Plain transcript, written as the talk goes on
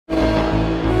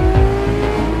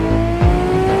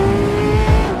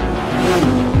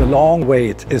long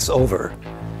wait is over.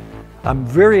 I'm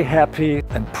very happy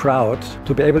and proud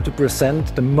to be able to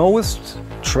present the most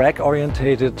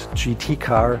track-orientated GT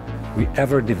car we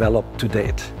ever developed to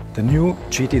date, the new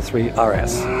GT3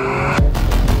 RS.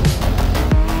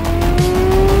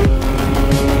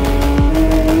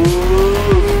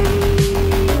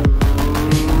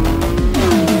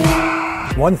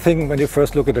 One thing when you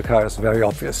first look at the car is very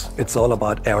obvious. It's all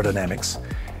about aerodynamics.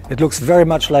 It looks very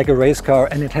much like a race car,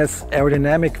 and it has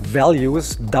aerodynamic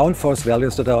values, downforce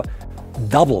values that are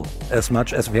double as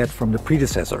much as we had from the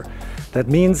predecessor. That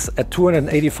means at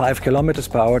 285 kilometers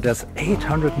per hour, there's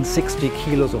 860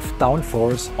 kilos of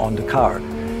downforce on the car.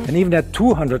 And even at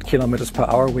 200 kilometers per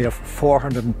hour, we have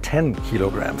 410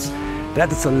 kilograms.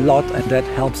 That is a lot, and that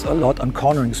helps a lot on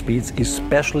cornering speeds,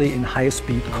 especially in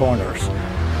high-speed corners.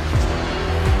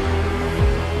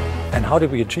 And how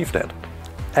did we achieve that?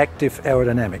 Active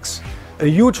aerodynamics. A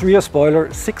huge rear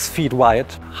spoiler, 6 feet wide,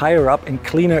 higher up in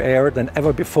cleaner air than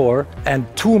ever before, and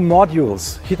 2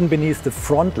 modules hidden beneath the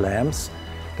front lamps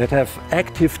that have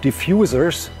active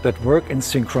diffusers that work in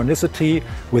synchronicity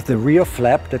with the rear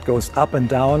flap that goes up and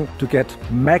down to get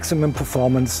maximum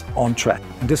performance on track.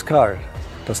 And this car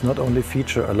does not only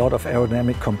feature a lot of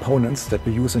aerodynamic components that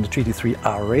we use in the GT3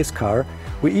 R race car,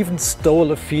 we even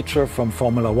stole a feature from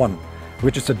Formula One,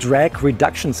 which is a drag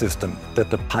reduction system that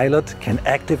the pilot can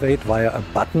activate via a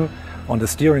button on the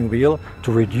steering wheel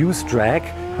to reduce drag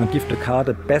and give the car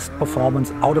the best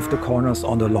performance out of the corners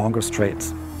on the longer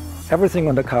straights. Everything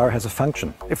on the car has a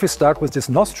function. If we start with these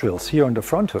nostrils here on the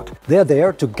front hood, they're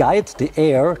there to guide the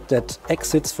air that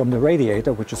exits from the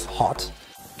radiator, which is hot,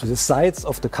 to the sides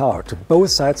of the car, to both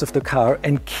sides of the car,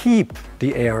 and keep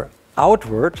the air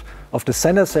outward of the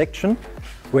center section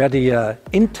where the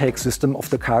intake system of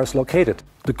the car is located.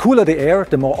 The cooler the air,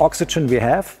 the more oxygen we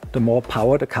have, the more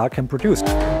power the car can produce.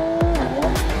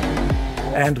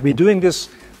 And we're doing this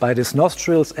by these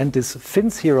nostrils and these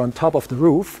fins here on top of the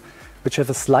roof, which have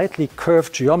a slightly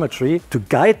curved geometry to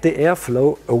guide the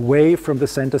airflow away from the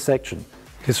center section.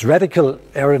 This radical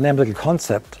aerodynamical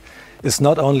concept is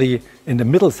not only in the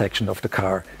middle section of the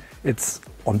car, it's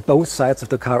on both sides of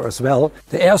the car as well.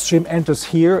 The airstream enters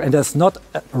here, and there's not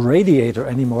a radiator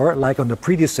anymore like on the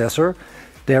predecessor.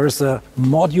 There is a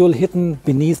module hidden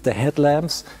beneath the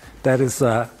headlamps that is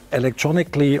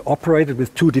electronically operated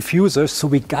with 2 diffusers. So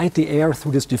we guide the air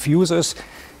through these diffusers,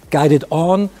 guide it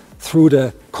on through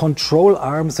the control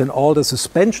arms and all the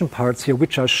suspension parts here,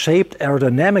 which are shaped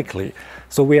aerodynamically.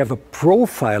 So we have a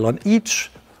profile on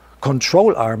each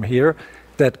control arm here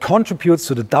that contributes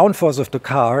to the downforce of the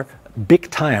car big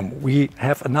time. We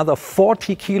have another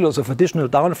 40 kilos of additional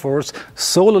downforce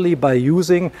solely by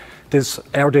using this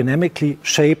aerodynamically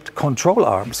shaped control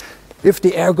arms. If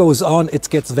the air goes on, it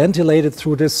gets ventilated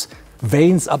through these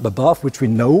vanes up above, which we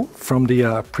know from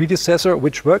the predecessor,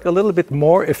 which work a little bit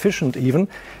more efficient even.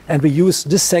 And we use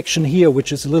this section here,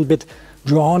 which is a little bit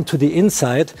drawn to the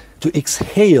inside, to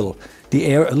exhale the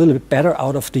air a little bit better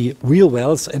out of the wheel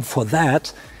wells. And for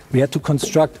that, we had to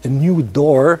construct a new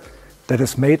door that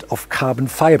is made of carbon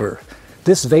fiber.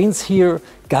 These vanes here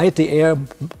guide the air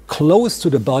close to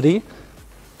the body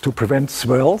to prevent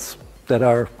swirls that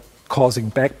are causing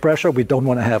back pressure. We don't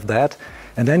want to have that.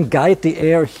 And then guide the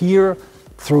air here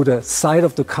through the side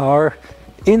of the car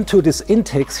into these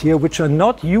intakes here, which are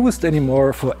not used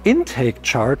anymore for intake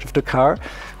charge of the car,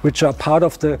 which are part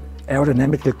of the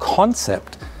aerodynamical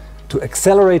concept to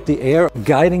accelerate the air,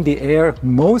 guiding the air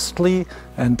mostly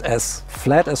and as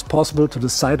flat as possible to the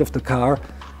side of the car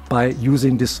by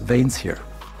using these vanes here.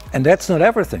 And that's not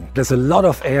everything. There's a lot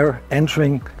of air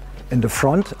entering in the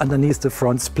front, underneath the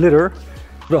front splitter.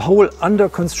 The whole under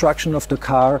construction of the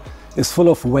car is full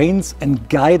of vanes and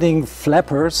guiding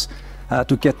flappers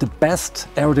to get the best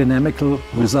aerodynamical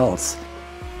results.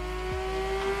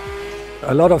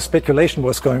 A lot of speculation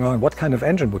was going on what kind of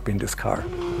engine would be in this car.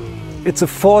 It's a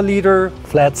 4-liter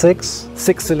flat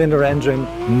 6-cylinder engine,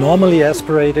 normally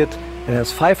aspirated. It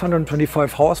has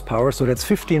 525 horsepower, so that's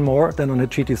 15 more than on the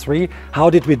GT3. How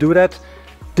did we do that?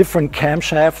 Different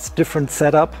camshafts, different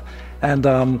setup, and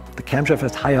the camshaft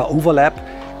has higher overlap,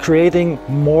 creating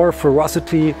more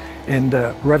ferocity in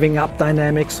the revving up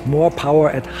dynamics, more power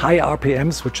at high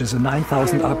RPMs, which is a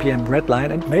 9,000 RPM red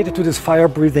line. And mated to this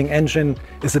fire-breathing engine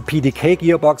is a PDK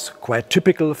gearbox, quite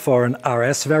typical for an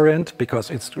RS variant because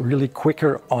it's really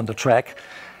quicker on the track.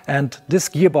 And this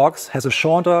gearbox has a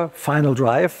shorter final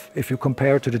drive if you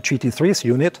compare it to the GT3's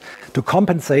unit to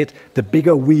compensate the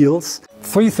bigger wheels.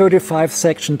 335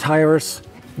 section tires,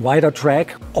 wider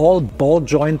track, all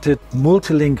ball-jointed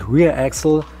multi-link rear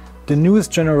axle, the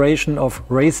newest generation of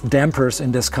race dampers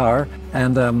in this car,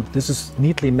 and this is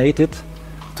neatly mated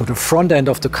to the front end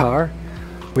of the car,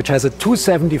 which has a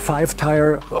 275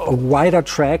 tire, a wider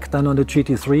track than on the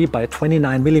GT3 by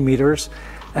 29 millimeters,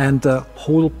 and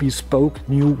whole bespoke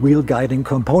new wheel guiding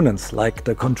components like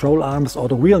the control arms or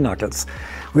the wheel knuckles.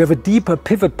 We have a deeper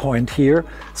pivot point here,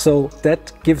 so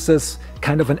that gives us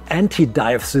kind of an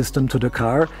anti-dive system to the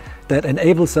car that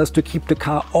enables us to keep the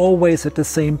car always at the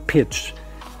same pitch,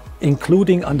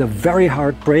 including under very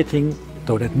hard braking.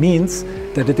 So that means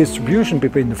that the distribution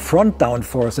between the front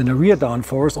downforce and the rear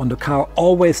downforce on the car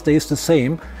always stays the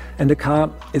same, and the car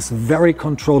is very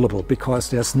controllable because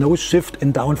there's no shift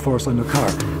in downforce on the car.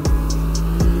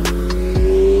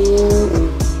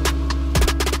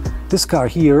 This car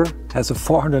here has a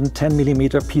 410mm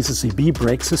PCCB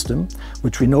brake system,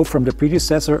 which we know from the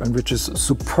predecessor and which is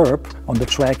superb on the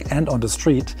track and on the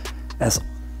street. As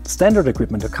standard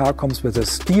equipment, the car comes with a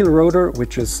steel rotor,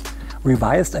 which is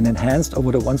revised and enhanced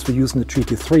over the ones we use in the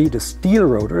GT3. The steel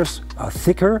rotors are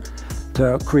thicker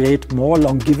to create more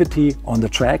longevity on the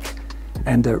track,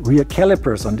 and the rear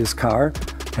calipers on this car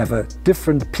have a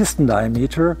different piston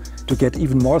diameter to get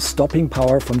even more stopping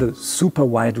power from the super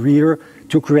wide rear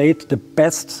to create the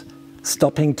best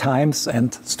stopping times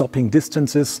and stopping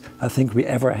distances I think we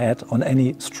ever had on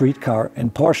any street car in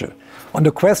Porsche. On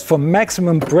the quest for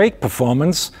maximum brake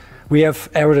performance, we have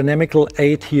aerodynamical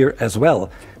aid here as well,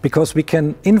 because we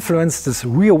can influence this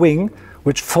rear wing,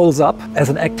 which folds up as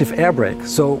an active air brake.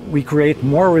 So we create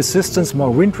more resistance, more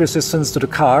wind resistance to the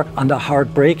car under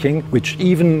hard braking, which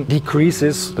even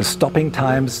decreases the stopping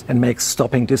times and makes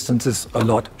stopping distances a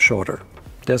lot shorter.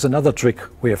 There's another trick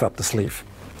we have up the sleeve.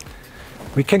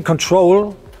 We can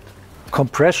control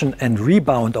compression and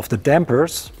rebound of the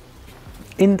dampers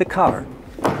in the car.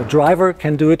 The driver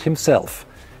can do it himself.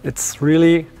 It's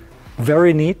really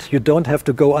very neat. You don't have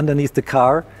to go underneath the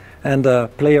car and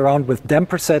play around with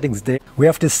damper settings there. We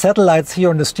have these satellites here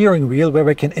on the steering wheel where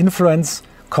we can influence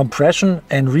compression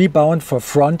and rebound for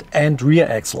front and rear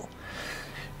axle.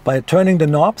 By turning the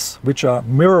knobs, which are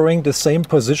mirroring the same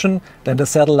position than the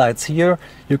satellites here,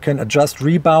 you can adjust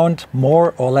rebound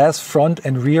more or less front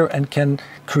and rear and can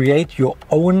create your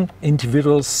own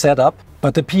individual setup.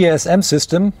 But the PASM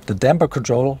system, the damper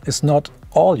control, is not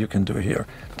all you can do here.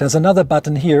 There's another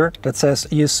button here that says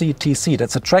ESC TC,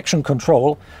 that's a traction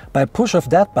control. By push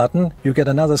of that button, you get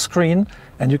another screen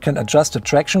and you can adjust the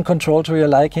traction control to your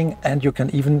liking, and you can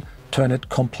even turn it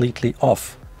completely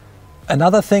off.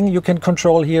 Another thing you can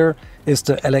control here is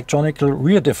the electronic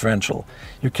rear differential.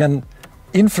 You can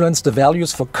influence the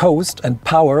values for coast and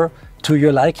power to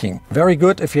your liking. Very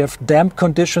good if you have damp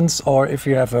conditions or if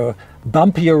you have a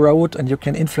bumpier road, and you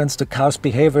can influence the car's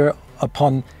behavior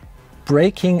upon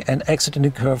braking and exiting the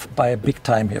curve by a big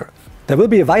time here. There will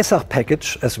be a Weissach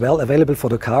package as well available for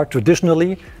the car.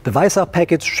 Traditionally, the Weissach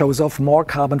package shows off more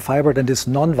carbon fiber than this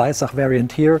non-Weissach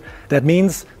variant here. That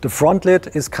means the front lid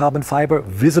is carbon fiber,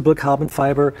 visible carbon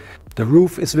fiber, the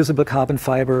roof is visible carbon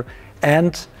fiber,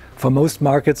 and for most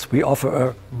markets we offer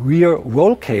a rear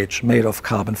roll cage made of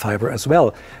carbon fiber as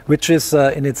well, which is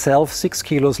in itself 6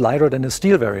 kilos lighter than the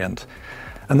steel variant.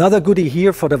 Another goodie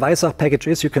here for the Weissach package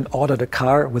is you can order the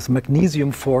car with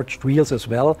magnesium forged wheels as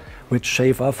well, which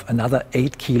shave off another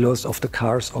 8 kilos of the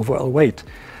car's overall weight,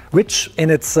 which in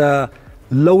its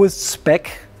lowest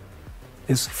spec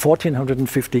is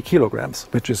 1450 kilograms,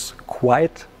 which is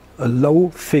quite a low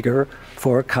figure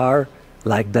for a car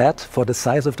like that, for the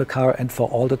size of the car and for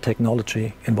all the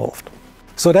technology involved.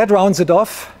 So that rounds it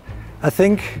off. I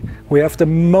think we have the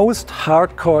most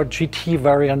hardcore GT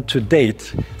variant to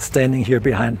date standing here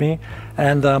behind me,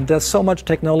 and there's so much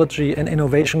technology and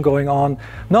innovation going on,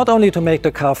 not only to make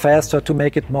the car faster, to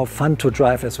make it more fun to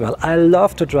drive as well. I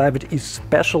love to drive it,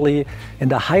 especially in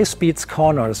the high speeds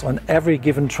corners on every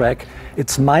given track.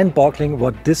 It's mind-boggling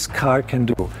what this car can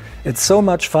do. It's so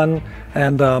much fun,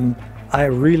 and I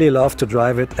really love to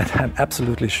drive it, and I'm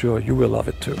absolutely sure you will love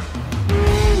it too.